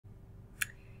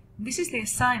This is the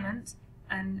assignment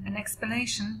and an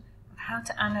explanation of how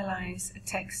to analyze a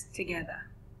text together.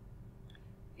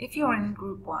 If you're in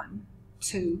group 1,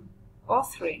 2 or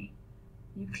 3,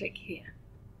 you click here.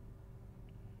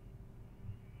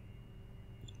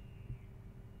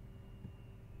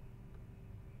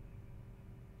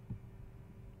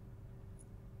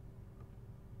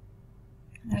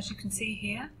 And as you can see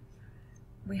here,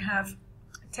 we have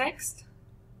a text,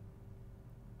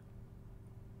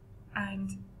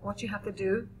 and what you have to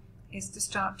do is to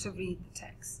start to read the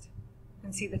text. You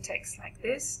can see the text like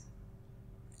this,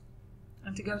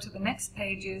 and to go to the next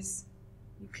pages,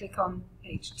 you click on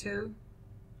page 2,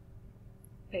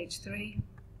 page 3,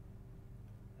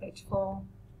 page 4,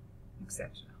 etc.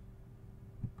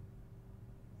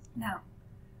 Now,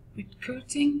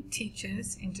 recruiting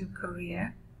teachers into a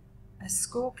career as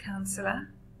school counsellor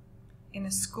in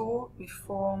a school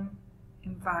reform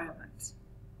environment.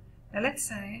 Now let's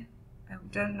say I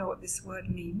don't know what this word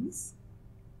means.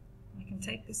 I can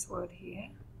take this word here,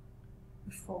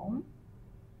 reform,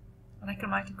 and I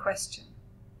can write a question.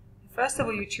 First of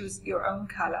all, you choose your own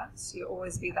colour, so you'll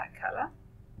always be that colour.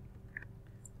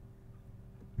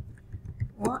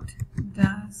 What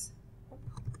does,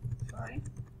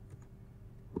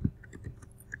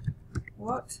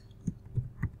 what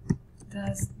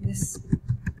does this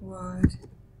word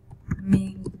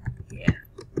mean here?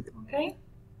 Okay?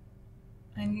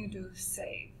 And you do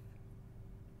save.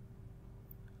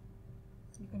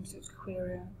 You can do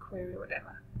query,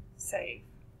 whatever. Save.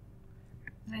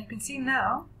 Now you can see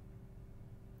now,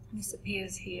 this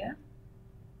appears here.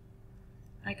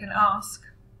 I can ask,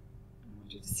 I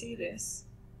want you to see this,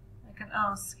 I can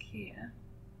ask here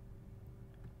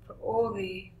for all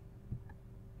the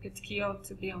Pitkio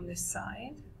to be on this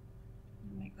side.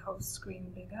 Make the whole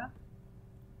screen bigger.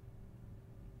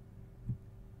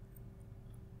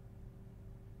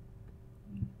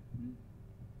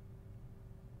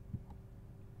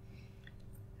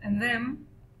 And then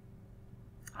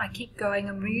I keep going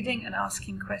and reading and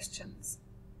asking questions.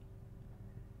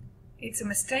 It's a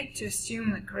mistake to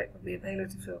assume that correct will be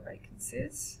available to fill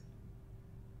vacancies.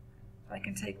 I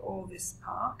can take all this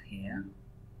part here,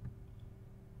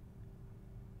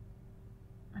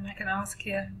 and I can ask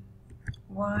here,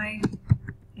 why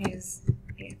is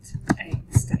it a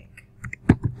mistake?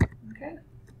 Okay.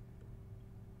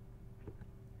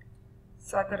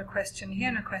 So I've got a question here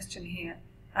and a question here.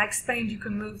 I explained you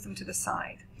can move them to the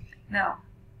side. Now,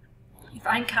 if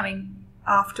I'm coming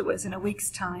afterwards in a week's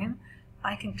time,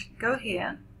 I can go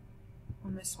here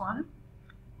on this one,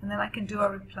 and then I can do a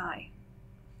reply.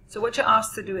 So what you're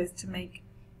asked to do is to make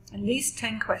at least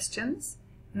 10 questions,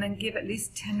 and then give at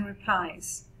least 10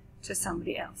 replies to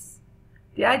somebody else.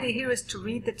 The idea here is to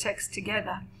read the text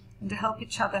together and to help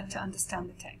each other to understand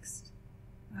the text.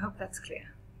 I hope that's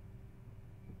clear.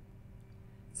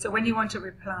 So when you want to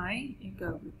reply, you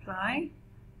go reply,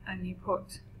 and you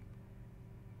put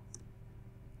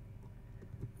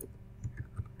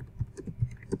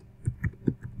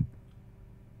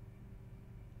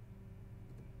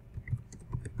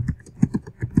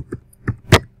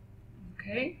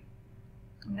okay,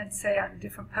 and let's say I'm a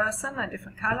different person, a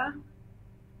different color,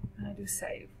 and I do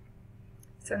save.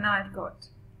 So now I've got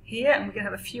here, and we're going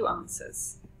to have a few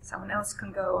answers. Someone else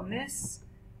can go on this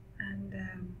and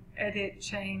edit,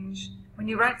 change. When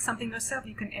you write something yourself,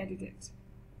 you can edit it.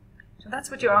 So that's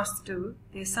what you're asked to do.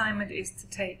 The assignment is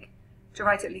to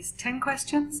write at least 10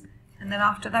 questions, and then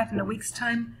after that, in a week's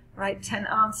time, write 10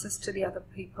 answers to the other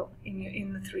people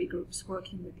in the 3 groups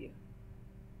working with you.